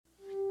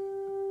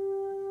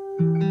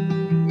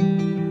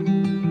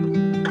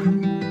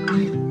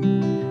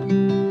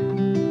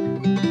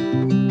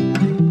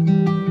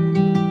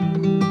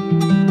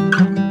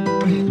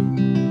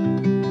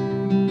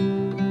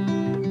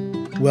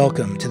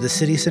Welcome to the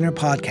City Center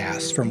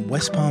podcast from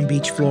West Palm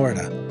Beach,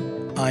 Florida.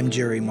 I'm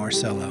Jerry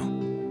Marcello.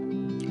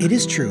 It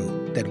is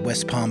true that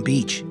West Palm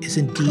Beach is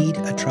indeed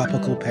a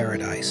tropical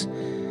paradise.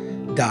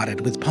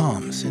 Dotted with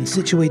palms and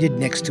situated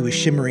next to a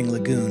shimmering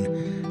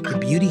lagoon, the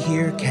beauty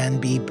here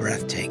can be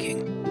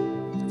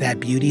breathtaking. That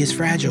beauty is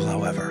fragile,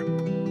 however.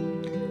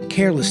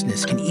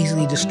 Carelessness can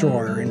easily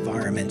destroy our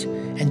environment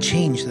and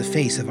change the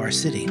face of our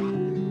city.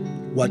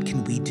 What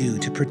can we do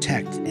to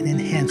protect and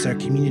enhance our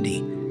community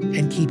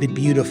and keep it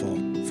beautiful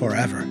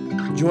forever?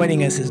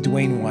 Joining us is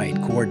Dwayne White,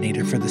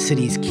 coordinator for the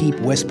city's Keep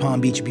West Palm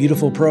Beach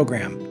Beautiful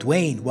program.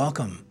 Dwayne,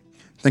 welcome.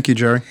 Thank you,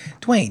 Jerry.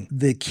 Dwayne,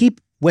 the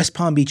Keep West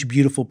Palm Beach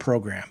Beautiful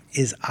program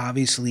is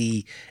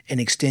obviously an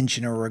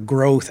extension or a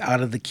growth out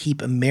of the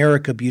Keep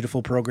America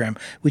Beautiful program,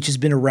 which has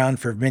been around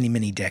for many,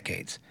 many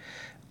decades.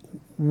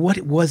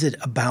 What was it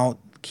about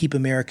Keep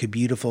America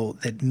Beautiful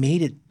that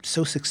made it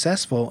so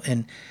successful,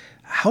 and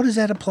how does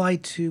that apply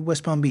to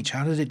West Palm Beach?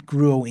 How did it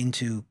grow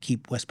into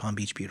Keep West Palm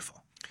Beach Beautiful?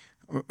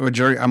 Well,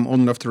 Jerry, I'm old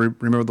enough to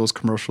remember those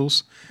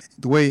commercials.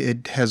 The way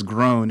it has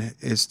grown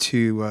is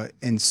to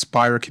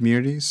inspire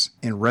communities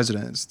and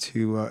residents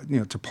to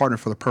partner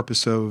for the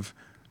purpose of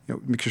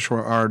making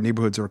sure our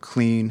neighborhoods are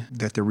clean,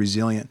 that they're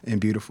resilient and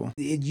beautiful.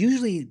 It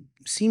usually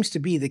seems to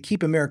be the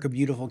Keep America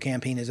Beautiful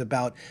campaign is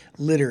about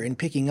litter and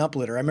picking up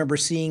litter. I remember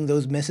seeing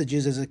those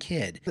messages as a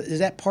kid. Is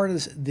that part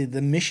of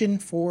the mission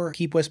for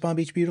Keep West Palm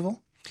Beach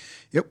Beautiful?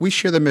 Yep, we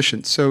share the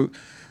mission. So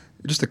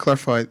just to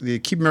clarify, the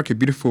Keep America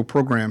Beautiful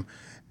program,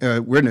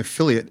 we're an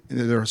affiliate.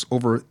 There's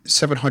over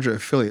 700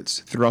 affiliates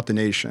throughout the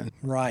nation.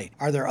 Right.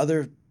 Are there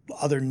other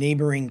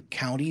neighboring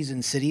counties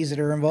and cities that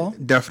are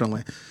involved?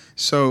 Definitely.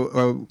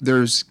 So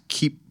there's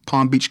Keep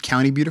Palm Beach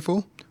County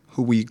Beautiful,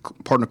 who we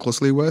partner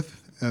closely with.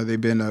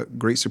 They've been a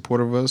great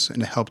supporter of us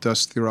and helped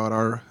us throughout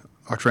our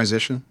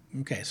transition.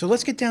 Okay, so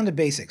let's get down to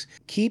basics.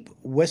 Keep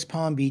West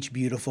Palm Beach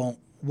Beautiful.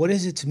 What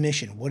is its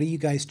mission? What are you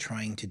guys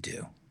trying to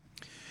do?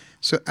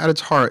 So at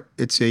its heart,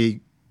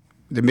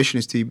 the mission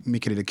is to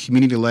make it a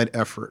community-led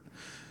effort.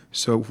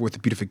 So with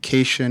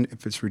beautification,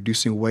 if it's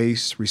reducing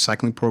waste,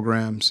 recycling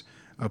programs,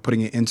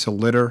 putting it into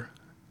litter,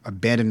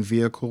 abandoned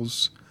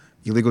vehicles,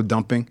 illegal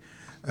dumping,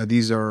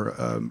 these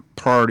are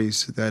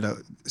priorities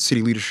that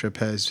city leadership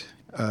has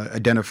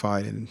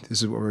identified, and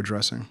this is what we're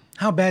addressing.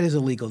 How bad is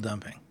illegal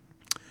dumping?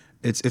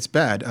 It's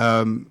bad.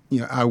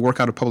 I work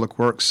out of Public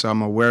Works, so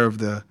I'm aware of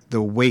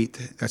the weight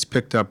that's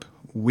picked up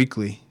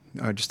weekly,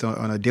 just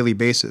on a daily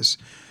basis.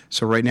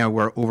 So right now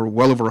we're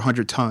well over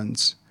 100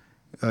 tons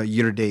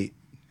year to date,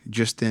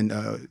 just in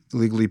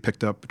illegally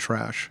picked up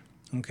trash.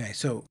 Okay,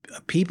 so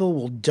people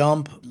will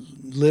dump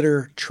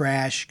litter,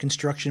 trash,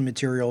 construction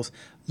materials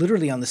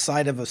literally on the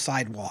side of a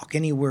sidewalk,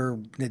 anywhere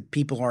that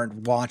people aren't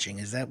watching.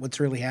 Is that what's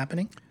really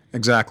happening?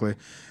 Exactly.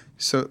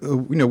 So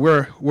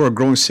we're a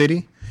growing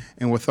city,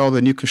 and with all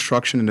the new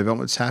construction and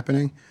developments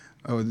happening,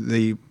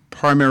 the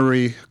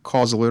primary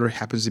cause of litter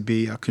happens to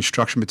be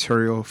construction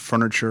material,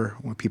 furniture,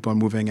 when people are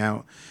moving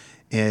out,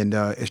 and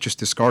it's just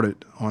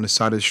discarded on the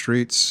side of the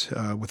streets,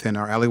 within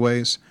our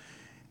alleyways,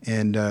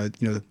 and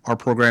our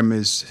program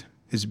is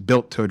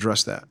built to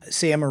address that.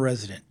 Say I'm a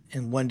resident,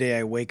 and one day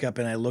I wake up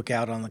and I look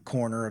out on the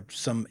corner of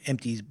some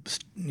empty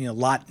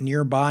lot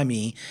nearby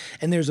me,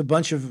 and there's a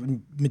bunch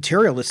of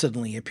material that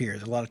suddenly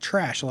appears, a lot of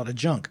trash, a lot of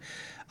junk.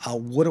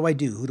 What do I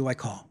do? Who do I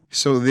call?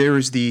 So there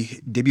is the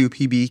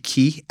WPB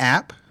Key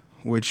app,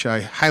 which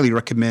I highly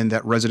recommend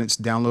that residents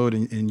download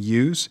and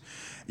use.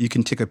 You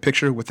can take a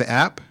picture with the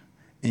app,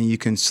 and you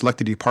can select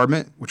the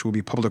department, which will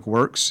be Public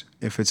Works,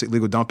 if it's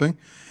illegal dumping,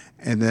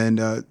 and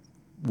then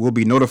we'll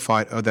be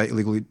notified of that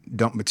illegally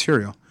dumped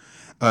material.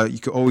 You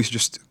can always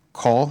just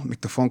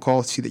make the phone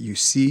call, see that you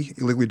see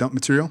illegally dumped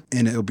material,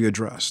 and it'll be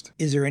addressed.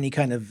 Is there any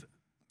kind of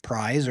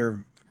prize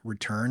or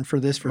return for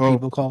this for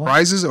people calling?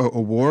 Prizes or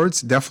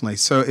awards, definitely.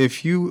 So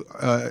if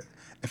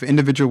an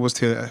individual was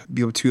to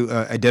be able to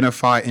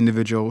identify an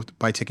individual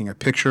by taking a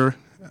picture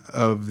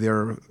of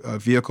their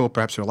vehicle,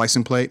 perhaps their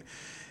license plate,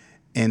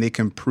 and they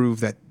can prove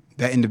that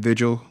that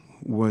individual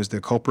was the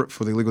culprit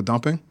for the illegal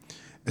dumping,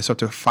 it's up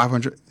to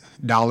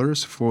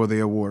 $500 for the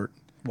award.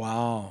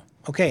 Wow.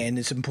 Okay, and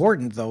it's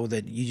important, though,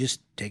 that you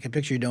just take a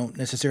picture. You don't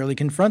necessarily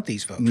confront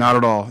these folks. Not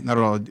at all. Not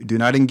at all. Do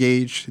not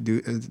engage.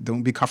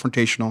 Don't be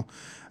confrontational.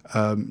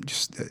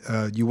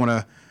 You want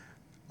to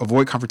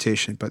avoid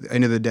confrontation, but at the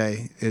end of the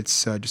day,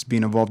 it's just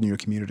being involved in your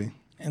community.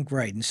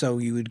 Right, and so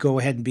you would go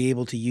ahead and be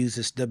able to use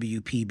this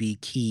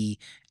WPB Key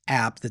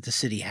app that the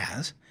city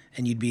has,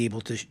 and you'd be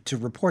able to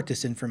report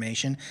this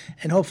information,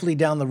 and hopefully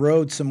down the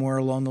road somewhere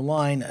along the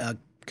line,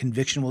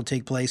 conviction will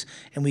take place,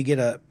 and we get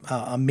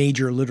a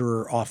major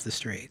litterer off the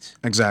streets.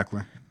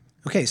 Exactly.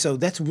 Okay, so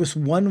that's just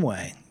one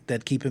way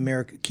that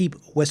Keep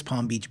West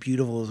Palm Beach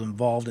Beautiful is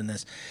involved in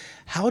this.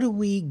 How do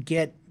we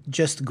get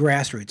just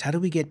grassroots? How do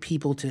we get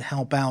people to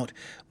help out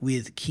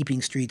with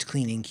keeping streets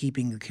clean and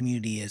keeping the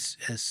community as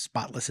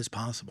spotless as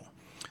possible?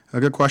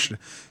 A good question.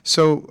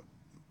 So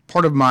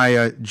part of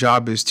my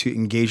job is to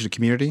engage the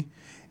community,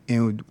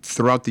 and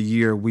throughout the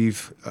year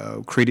we've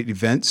created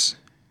events,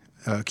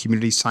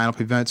 community sign-up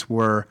events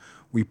where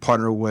we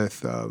partner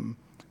with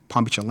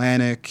Palm Beach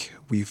Atlantic.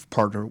 We've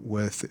partnered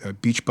with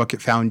Beach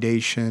Bucket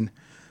Foundation,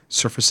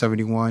 Surface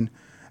 71,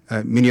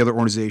 many other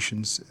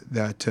organizations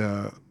that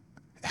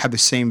have the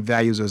same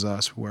values as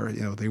us, where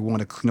they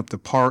want to clean up the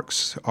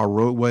parks, our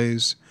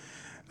roadways,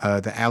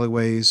 the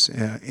alleyways,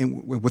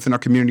 and within our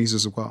communities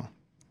as well.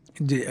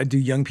 Do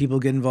young people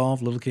get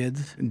involved? Little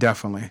kids?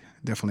 Definitely.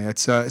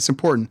 It's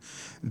important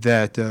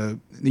that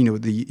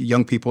the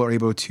young people are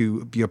able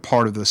to be a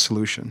part of the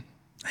solution.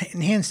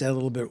 Enhance that a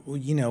little bit.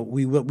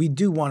 We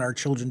do want our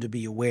children to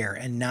be aware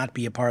and not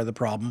be a part of the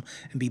problem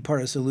and be part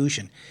of the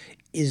solution.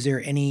 Is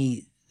there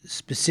any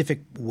specific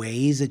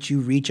ways that you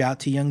reach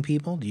out to young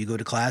people? Do you go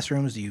to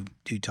classrooms? Do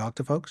you talk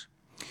to folks?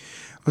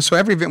 So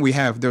every event we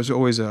have, there's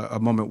always a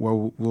moment where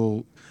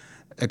we'll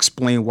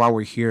explain why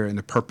we're here and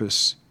the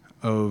purpose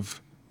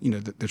of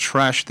the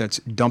trash that's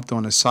dumped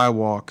on the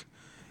sidewalk.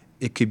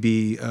 It could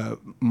be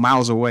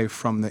miles away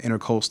from the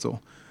intercoastal,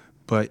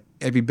 but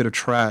every bit of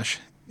trash,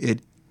 it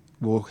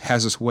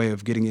has this way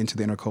of getting into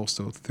the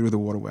intercoastal through the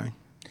waterway.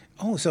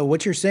 Oh, so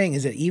what you're saying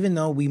is that even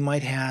though we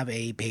might have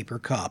a paper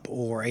cup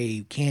or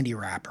a candy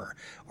wrapper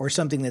or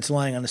something that's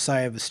lying on the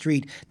side of the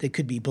street that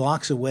could be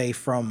blocks away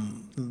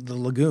from the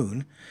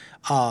lagoon,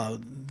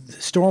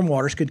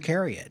 stormwaters could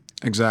carry it.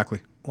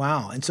 Exactly.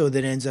 Wow. And so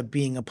that ends up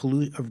being a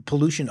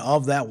pollution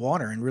of that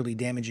water and really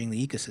damaging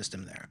the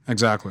ecosystem there.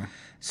 Exactly.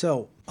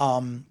 So,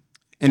 and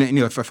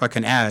if I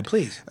can add,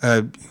 please.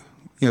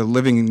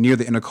 Living near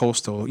the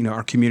intercoastal,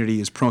 our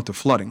community is prone to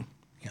flooding.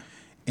 Yeah.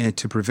 And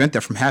to prevent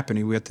that from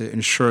happening, we have to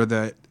ensure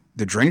that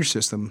the drainage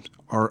systems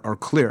are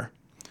clear.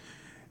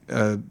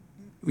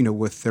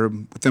 With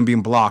them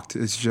being blocked,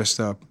 it's just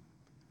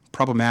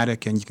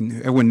problematic, and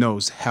everyone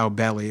knows how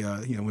badly,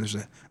 when there's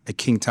a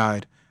king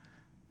tide,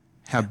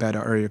 how bad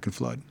our area can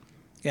flood.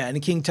 Yeah, and a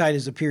king tide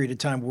is a period of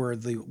time where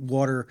the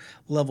water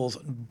levels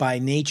by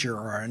nature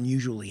are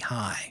unusually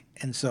high.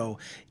 And so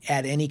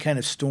add any kind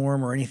of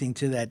storm or anything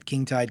to that,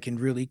 king tide can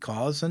really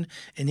cause an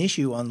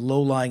issue on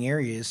low-lying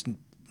areas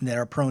that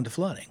are prone to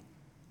flooding.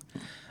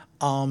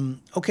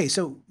 Okay,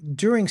 so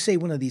during, say,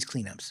 one of these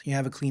cleanups, you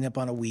have a cleanup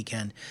on a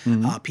weekend,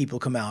 people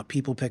come out,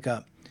 people pick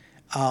up.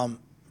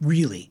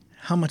 Really,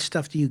 how much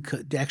stuff do you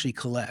actually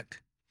collect?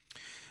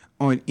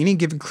 On any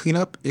given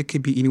cleanup, it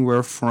could be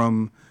anywhere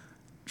from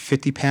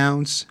 50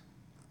 pounds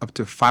up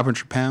to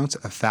 500 pounds,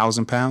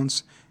 1,000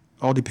 pounds,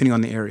 all depending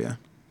on the area.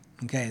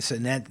 Okay, so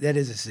that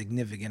is a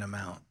significant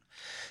amount.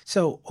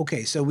 So,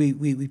 okay, so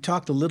we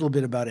talked a little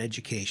bit about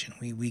education.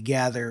 We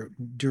gather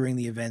during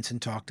the events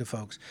and talk to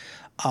folks.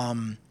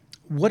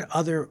 What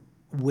other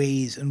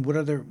ways and what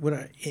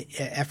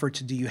efforts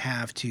do you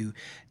have to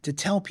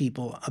tell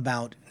people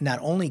about not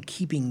only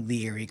keeping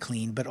the area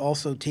clean, but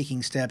also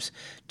taking steps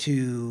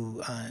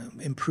to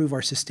improve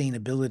our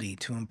sustainability,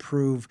 to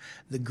improve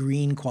the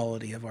green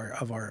quality of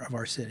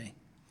our city?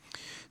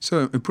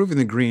 So improving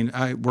the green,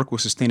 I work with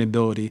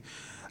sustainability.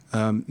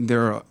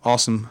 They're an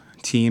awesome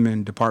team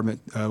and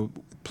department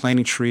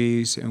planting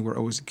trees, and we're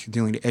always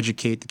continuing to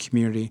educate the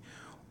community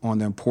on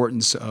the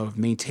importance of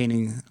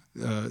maintaining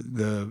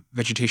the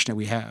vegetation that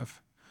we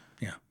have.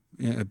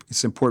 Yeah,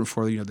 it's important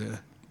for the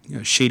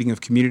shading of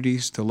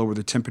communities to lower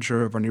the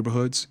temperature of our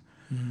neighborhoods,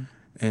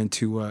 and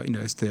to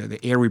it's the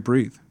air we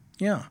breathe.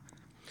 Yeah.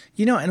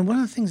 And one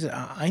of the things that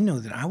I know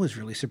that I was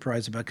really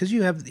surprised about, because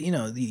you have,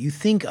 you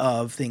think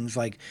of things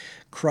like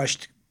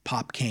crushed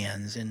pop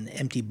cans and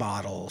empty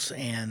bottles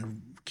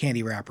and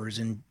candy wrappers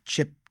and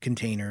chip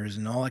containers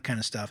and all that kind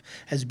of stuff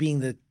as being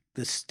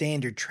the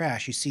standard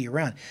trash you see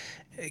around.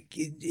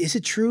 Is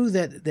it true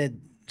that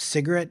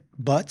cigarette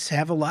butts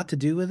have a lot to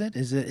do with it?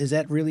 Is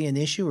that really an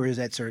issue, or is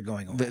that sort of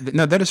going away?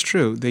 No, that is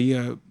true.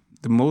 The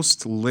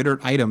most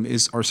littered item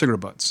are cigarette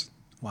butts.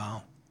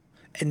 Wow.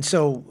 And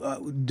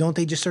so don't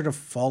they just sort of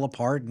fall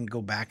apart and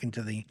go back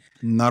into the...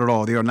 Not at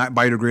all. They are not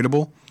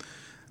biodegradable.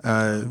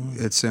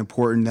 It's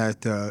important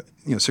that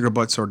cigarette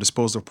butts are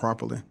disposed of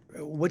properly.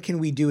 What can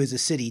we do as a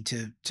city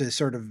to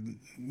sort of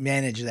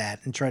manage that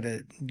and try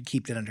to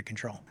keep that under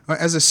control?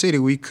 As a city,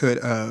 we could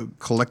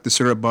collect the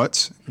cigarette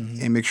butts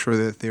and make sure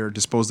that they're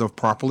disposed of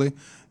properly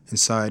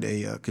inside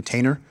a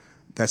container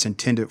that's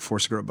intended for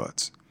cigarette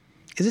butts.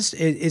 Is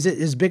it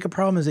as big a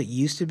problem as it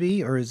used to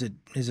be, or is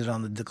it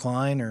on the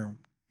decline, or do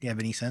you have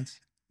any sense?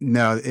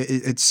 No,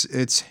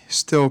 it's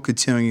still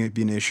continuing to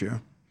be an issue.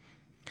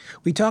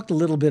 We talked a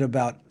little bit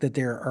about that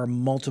there are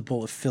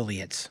multiple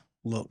affiliates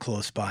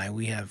close by.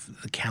 We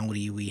have the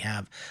county, we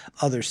have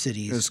other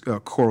cities. There's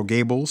Coral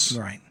Gables.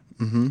 Right.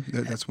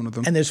 That's one of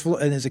them. And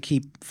there's a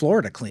Keep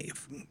Florida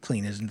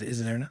Clean, isn't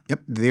there not?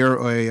 Yep.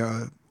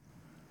 They're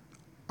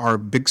our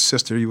big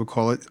sister, you would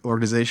call it,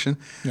 organization.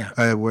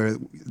 Yeah. Where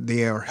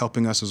they are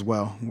helping us as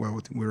well, where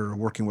we're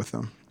working with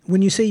them.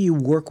 When you say you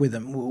work with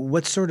them,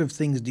 what sort of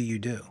things do you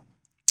do?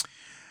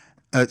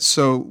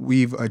 So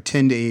we've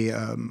attended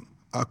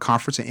a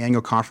conference, an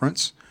annual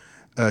conference,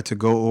 to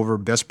go over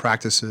best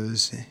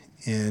practices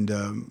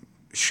and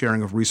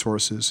sharing of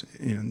resources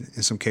in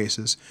some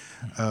cases.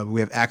 We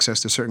have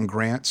access to certain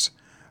grants.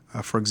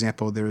 For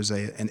example, there's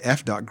an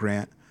FDOT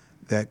grant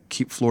that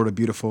Keep Florida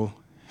Beautiful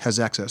has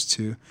access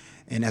to.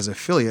 And as an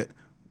affiliate,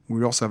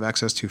 We also have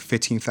access to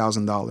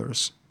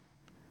 $15,000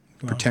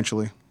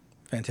 potentially.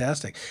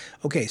 Fantastic.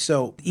 Okay,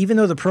 so even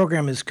though the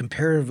program is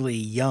comparatively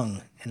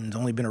young and it's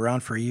only been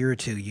around for a year or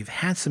two, you've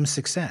had some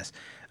success.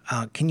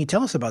 Can you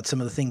tell us about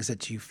some of the things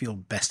that you feel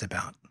best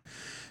about?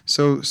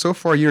 So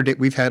far year to date,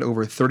 we've had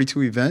over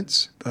 32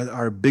 events.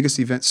 Our biggest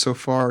event so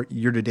far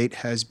year to date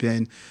has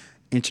been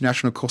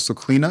International Coastal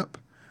Cleanup.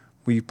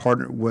 We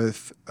partnered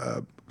with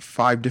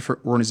 5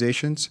 different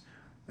organizations.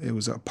 It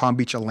was Palm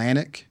Beach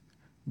Atlantic,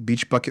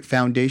 Beach Bucket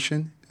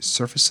Foundation,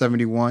 Surface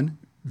 71,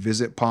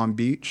 Visit Palm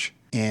Beach,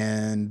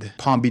 and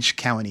Palm Beach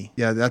County.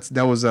 Yeah,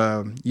 that was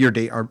year to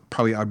date,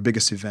 probably our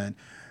biggest event.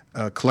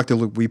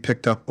 Collectively, we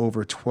picked up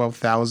over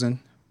 12,000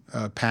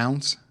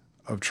 pounds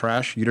of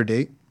trash year to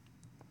date.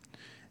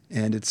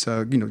 And it's,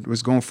 it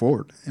was going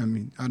forward. I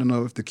mean, I don't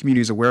know if the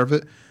community is aware of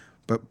it,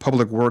 but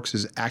Public Works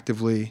is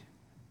actively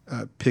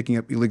picking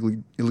up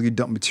illegally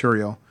dumped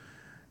material.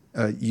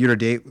 Year to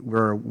date,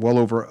 we're well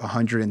over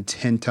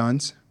 110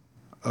 tons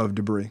of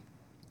debris.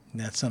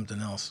 That's something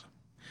else.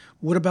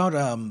 What about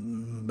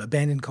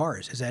abandoned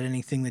cars? Is that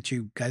anything that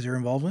you guys are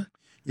involved with?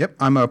 Yep,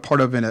 I'm a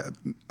part of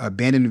an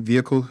abandoned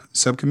vehicle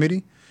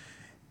subcommittee.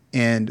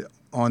 And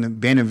on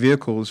abandoned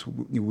vehicles,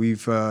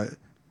 we've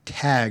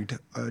tagged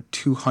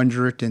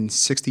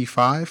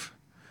 265,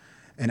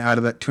 and out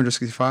of that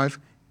 265,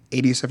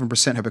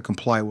 87% have been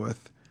complied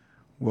with.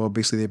 Well,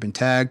 basically they've been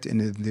tagged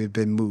and they've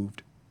been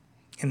moved.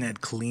 And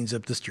that cleans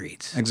up the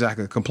streets.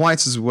 Exactly.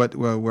 Compliance is what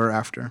we're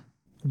after.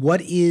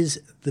 What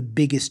is the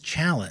biggest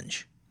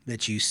challenge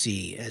that you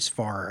see as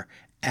far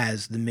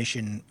as the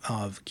mission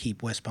of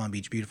Keep West Palm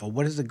Beach Beautiful?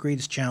 What is the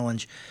greatest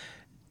challenge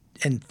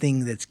and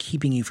thing that's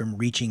keeping you from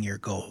reaching your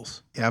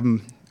goals? Yeah,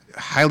 I'm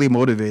highly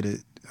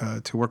motivated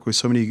to work with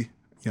so many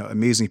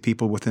amazing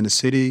people within the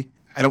city.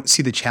 I don't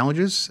see the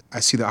challenges.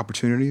 I see the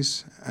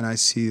opportunities, and I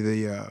see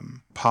the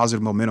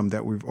positive momentum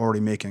that we're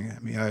already making. I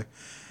mean,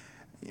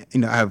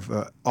 I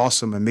have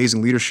awesome,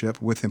 amazing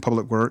leadership within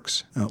Public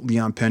Works.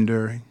 Leon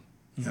Pender,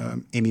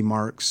 Amy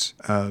Marks.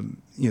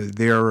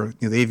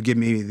 They've given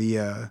me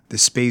the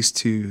space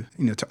to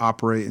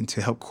operate and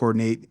to help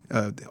coordinate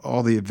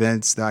all the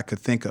events that I could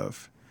think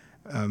of.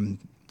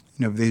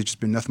 They've just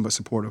been nothing but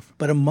supportive.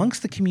 But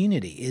amongst the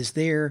community, is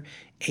there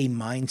a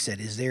mindset?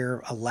 Is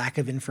there a lack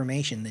of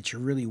information that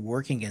you're really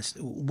working against?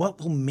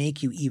 What will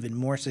make you even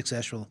more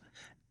successful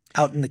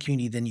out in the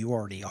community than you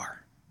already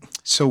are?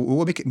 So what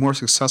will make it more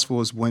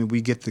successful is when we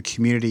get the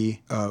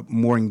community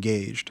more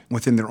engaged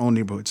within their own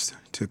neighborhoods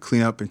to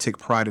clean up and take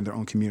pride in their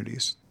own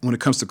communities. When it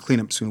comes to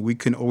cleanups, we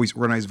can always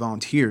organize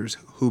volunteers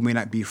who may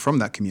not be from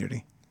that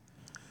community,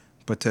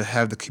 but to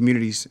have the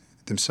communities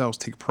themselves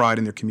take pride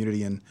in their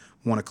community and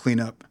want to clean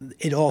up.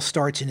 It all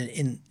starts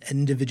in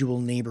individual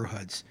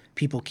neighborhoods,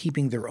 people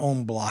keeping their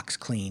own blocks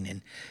clean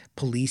and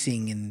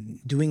policing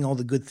and doing all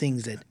the good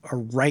things that are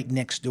right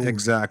next door.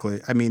 Exactly.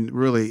 I mean,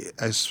 really,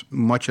 as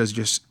much as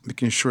just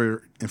making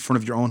sure in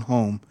front of your own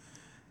home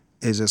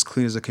is as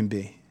clean as it can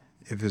be,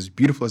 if it's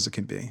beautiful as it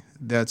can be.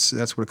 That's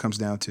what it comes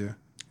down to.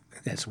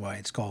 That's why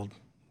it's called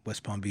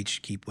West Palm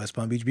Beach, Keep West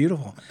Palm Beach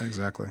Beautiful.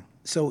 Exactly.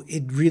 So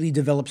it really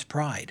develops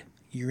pride.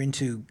 You're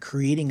into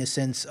creating a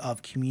sense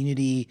of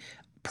community,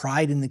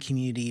 pride in the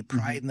community,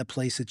 pride in the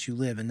place that you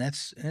live. And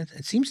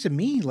it seems to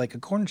me like a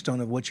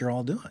cornerstone of what you're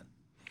all doing.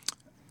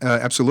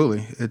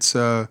 Absolutely. It's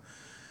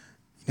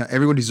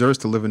everyone deserves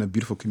to live in a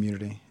beautiful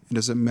community. It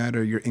doesn't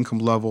matter your income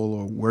level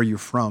or where you're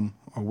from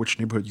or which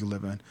neighborhood you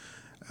live in.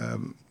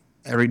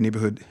 Every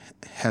neighborhood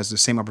has the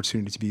same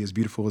opportunity to be as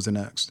beautiful as the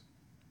next.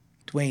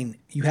 Dwayne,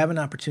 you have an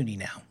opportunity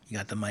now. You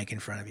got the mic in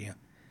front of you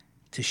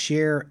to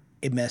share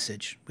a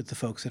message with the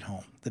folks at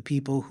home, the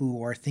people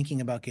who are thinking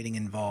about getting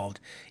involved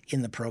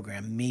in the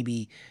program,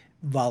 maybe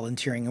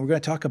volunteering. And we're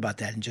going to talk about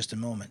that in just a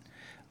moment.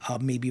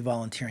 Maybe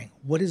volunteering.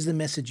 What is the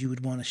message you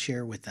would want to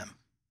share with them?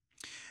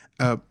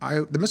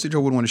 The message I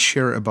would want to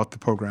share about the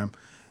program,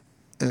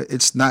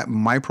 it's not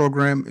my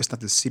program. It's not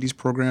the city's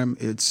program.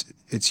 It's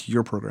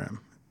your program.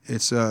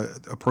 It's a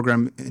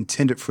program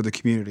intended for the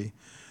community.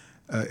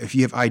 If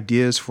you have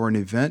ideas for an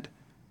event,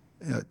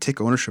 take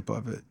ownership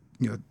of it.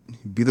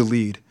 Be the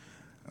lead.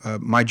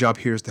 My job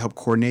here is to help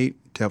coordinate,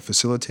 to help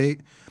facilitate,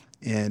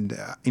 and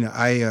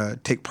I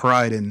take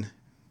pride in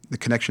the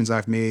connections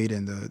I've made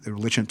and the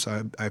relationships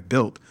I've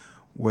built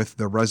with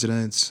the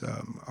residents,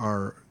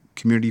 our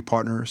community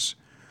partners,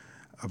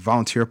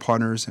 volunteer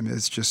partners. I mean,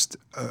 it's just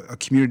a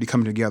community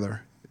coming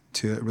together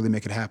to really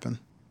make it happen.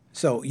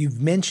 So you've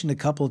mentioned a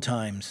couple of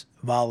times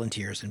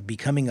volunteers and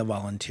becoming a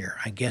volunteer.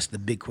 I guess the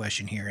big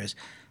question here is,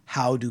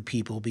 how do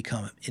people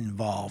become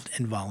involved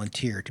and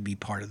volunteer to be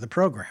part of the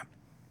program?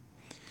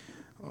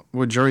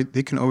 Well, Jerry,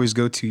 they can always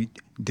go to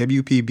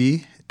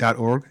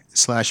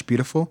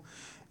wpb.org/beautiful,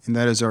 and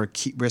that is our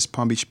Keep West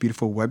Palm Beach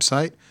Beautiful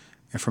website.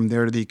 And from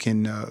there, they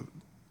can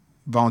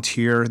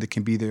volunteer. They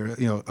can be there,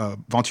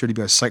 volunteer to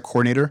be a site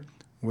coordinator,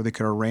 where they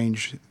can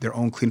arrange their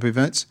own cleanup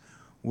events,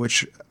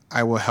 which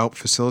I will help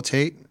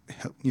facilitate,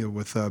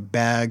 with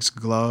bags,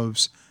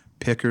 gloves,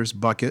 pickers,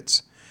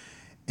 buckets.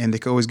 And they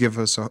can always give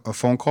us a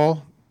phone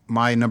call.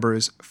 My number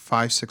is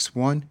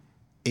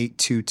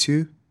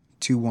 561-822-2787.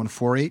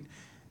 2148.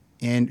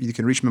 And you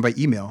can reach me by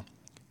email.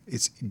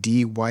 It's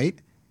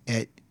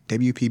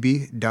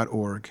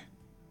dwight@wpb.org.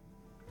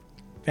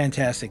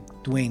 Fantastic.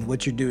 Dwayne,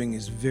 what you're doing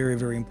is very,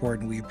 very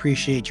important. We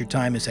appreciate your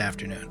time this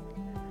afternoon.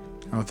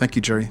 Oh, thank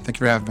you, Jerry. Thank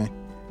you for having me.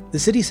 The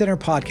City Center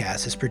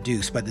podcast is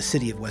produced by the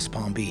City of West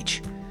Palm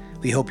Beach.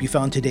 We hope you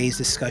found today's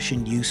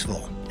discussion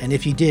useful. And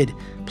if you did,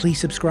 please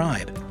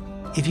subscribe.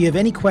 If you have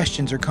any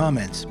questions or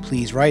comments,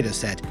 please write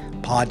us at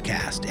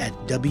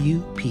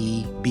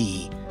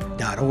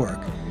podcast@wpb.org.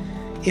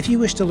 If you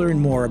wish to learn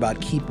more about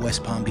Keep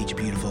West Palm Beach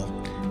Beautiful,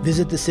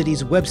 visit the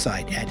city's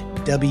website at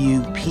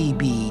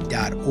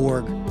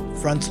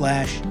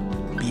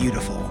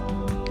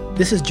wpb.org/beautiful.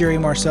 This is Jerry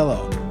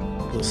Marcello.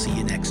 We'll see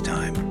you next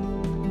time.